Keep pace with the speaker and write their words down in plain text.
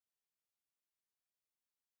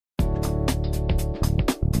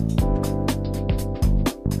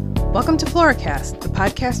Welcome to Floracast, the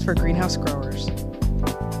podcast for greenhouse growers.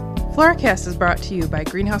 Floracast is brought to you by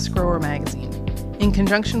Greenhouse Grower Magazine, in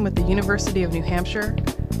conjunction with the University of New Hampshire,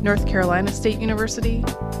 North Carolina State University,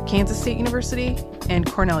 Kansas State University, and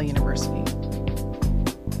Cornell University.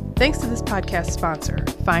 Thanks to this podcast sponsor,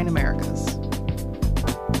 Fine Americas.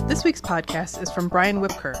 This week's podcast is from Brian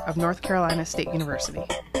Whipker of North Carolina State University.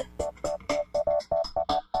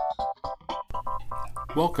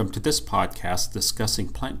 Welcome to this podcast discussing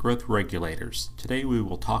plant growth regulators. Today we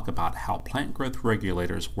will talk about how plant growth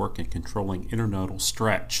regulators work in controlling internodal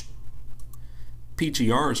stretch.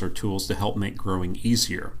 PGRs are tools to help make growing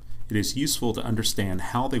easier. It is useful to understand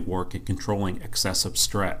how they work in controlling excessive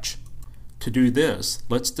stretch. To do this,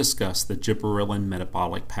 let's discuss the gibberellin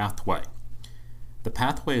metabolic pathway. The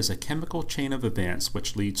pathway is a chemical chain of events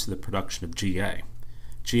which leads to the production of GA.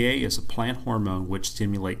 GA is a plant hormone which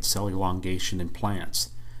stimulates cell elongation in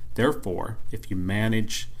plants. Therefore, if you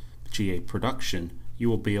manage GA production, you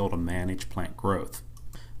will be able to manage plant growth.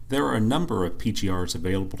 There are a number of PGRs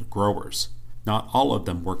available to growers. Not all of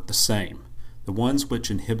them work the same. The ones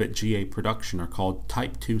which inhibit GA production are called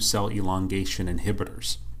type 2 cell elongation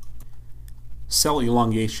inhibitors. Cell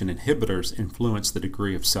elongation inhibitors influence the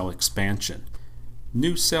degree of cell expansion.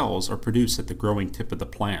 New cells are produced at the growing tip of the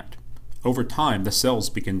plant. Over time, the cells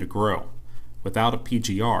begin to grow. Without a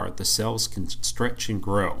PGR, the cells can stretch and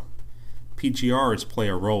grow. PGRs play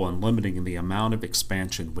a role in limiting the amount of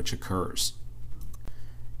expansion which occurs.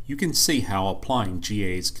 You can see how applying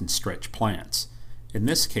GAs can stretch plants. In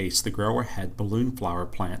this case, the grower had balloon flower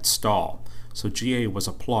plants stall, so GA was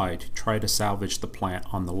applied to try to salvage the plant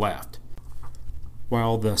on the left.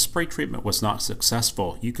 While the spray treatment was not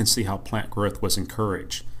successful, you can see how plant growth was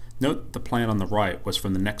encouraged. Note the plant on the right was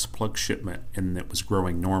from the next plug shipment and it was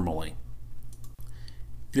growing normally.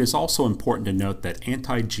 It is also important to note that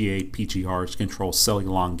anti-GA PGRs control cell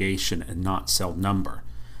elongation and not cell number.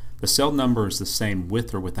 The cell number is the same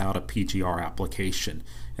with or without a PGR application,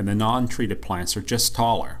 and the non-treated plants are just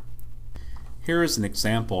taller. Here is an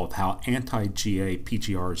example of how anti-GA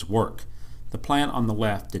PGRs work. The plant on the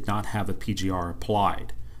left did not have a PGR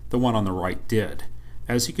applied. The one on the right did.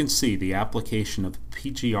 As you can see, the application of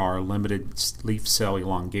PGR limited leaf cell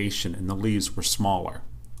elongation and the leaves were smaller.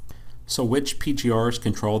 So which PGRs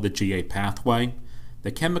control the GA pathway?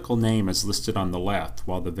 The chemical name is listed on the left,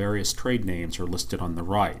 while the various trade names are listed on the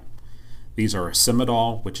right. These are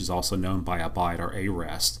Cimidol, which is also known by Abide or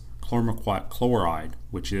Arest, Chlormequat chloride,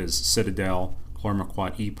 which is Citadel,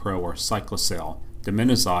 Chlormequat E-Pro or Cyclacel,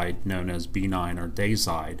 Dimenazide, known as B9 or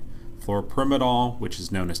Dazide, Fluoropyrimidol, which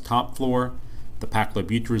is known as Top Fluor, the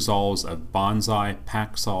paclobutyrazoles of Bonsai,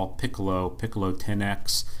 Paxol, Piccolo, Piccolo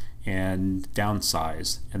 10X, and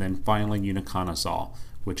Downsize, and then finally Uniconazole,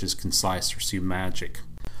 which is Concise or Sue Magic.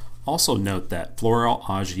 Also note that Floral,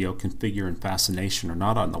 Agio, Configure, and Fascination are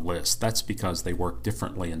not on the list. That's because they work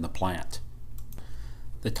differently in the plant.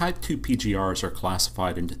 The type 2 PGRs are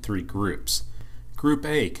classified into three groups. Group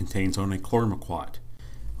A contains only Chlormequat.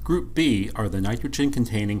 Group B are the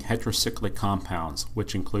nitrogen-containing heterocyclic compounds,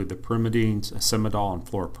 which include the pyrimidines, Cimidol, and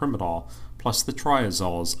fluoropyrimidol, plus the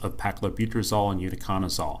triazoles of paclobutrazole and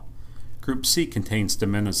uniconazole. Group C contains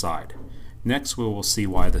dimenazide. Next, we will see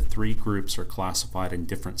why the three groups are classified in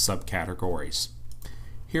different subcategories.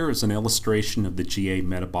 Here is an illustration of the GA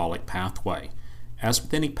metabolic pathway. As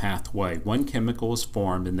with any pathway, one chemical is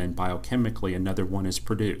formed and then biochemically another one is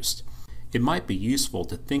produced. It might be useful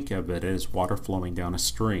to think of it as water flowing down a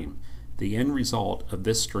stream. The end result of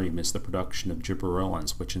this stream is the production of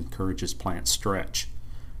gibberellins, which encourages plant stretch.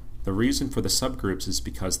 The reason for the subgroups is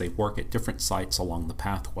because they work at different sites along the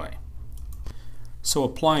pathway. So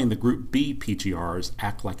applying the Group B PGRs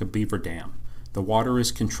act like a beaver dam. The water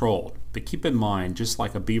is controlled, but keep in mind, just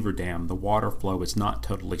like a beaver dam, the water flow is not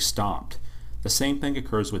totally stopped. The same thing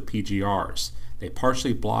occurs with PGRs. They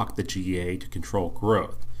partially block the GA to control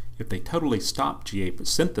growth. If they totally stop GA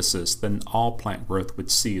synthesis, then all plant growth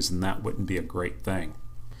would cease, and that wouldn't be a great thing.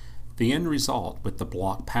 The end result with the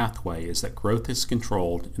blocked pathway is that growth is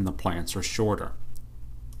controlled and the plants are shorter.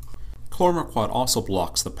 Chlormequat also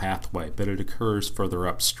blocks the pathway, but it occurs further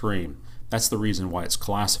upstream. That's the reason why it's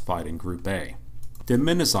classified in Group A.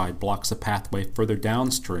 Dimenazide blocks the pathway further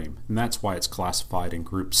downstream, and that's why it's classified in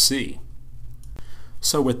Group C.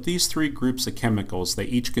 So with these three groups of chemicals, they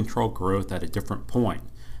each control growth at a different point.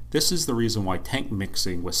 This is the reason why tank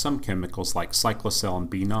mixing with some chemicals like Cyclacel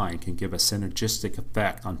and B9 can give a synergistic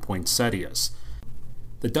effect on poinsettias.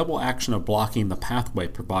 The double action of blocking the pathway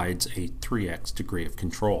provides a 3x degree of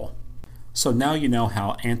control. So now you know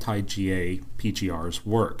how anti-GA PGRs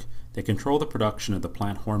work. They control the production of the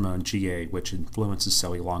plant hormone GA, which influences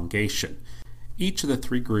cell elongation. Each of the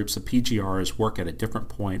three groups of PGRs work at a different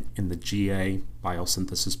point in the GA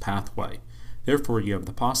biosynthesis pathway. Therefore, you have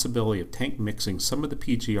the possibility of tank mixing some of the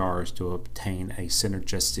PGRs to obtain a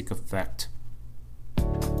synergistic effect.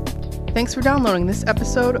 Thanks for downloading this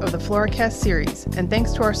episode of the Floracast series, and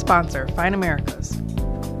thanks to our sponsor, Fine Americas.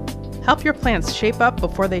 Help your plants shape up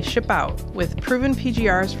before they ship out with proven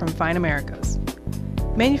PGRs from Fine Americas.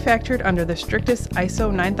 Manufactured under the strictest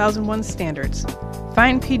ISO 9001 standards,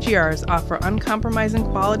 Fine PGRs offer uncompromising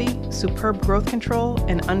quality, superb growth control,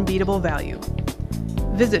 and unbeatable value.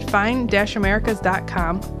 Visit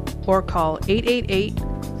fine-americas.com or call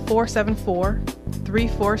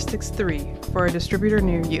 888-474-3463 for a distributor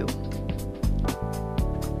near you.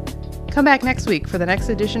 Come back next week for the next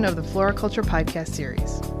edition of the Floriculture Podcast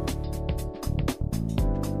series.